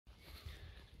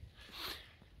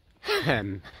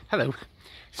Hello.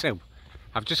 So,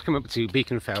 I've just come up to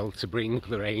Beacon-Fell to bring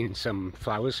Lorraine some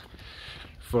flowers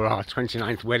for our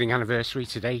 29th wedding anniversary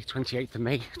today, 28th of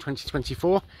May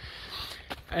 2024.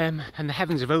 And the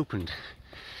heavens have opened.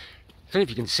 I don't know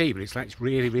if you can see, but it's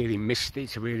really misty.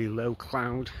 It's a really low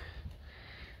cloud.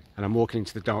 And I'm walking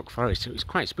into the dark forest, so it's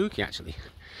quite spooky actually.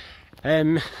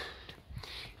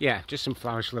 Yeah, just some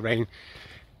flowers for Lorraine.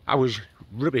 I was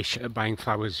rubbish at buying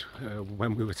flowers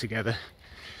when we were together.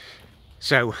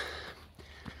 So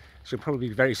she'll probably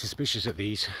be very suspicious of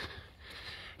these.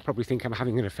 Probably think I'm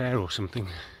having an affair or something.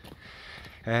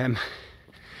 But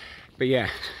yeah,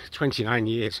 29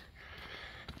 years.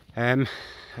 As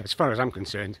far as I'm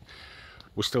concerned,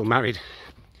 we're still married.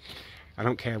 I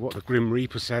don't care what the Grim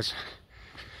Reaper says.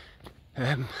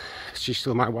 She's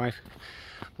still my wife.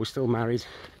 We're still married.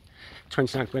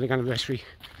 29th wedding anniversary.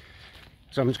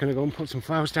 So I'm just going to go and put some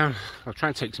flowers down. I'll try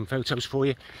and take some photos for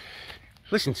you.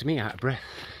 Listen to me out of breath.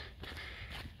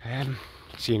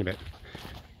 See you in a bit.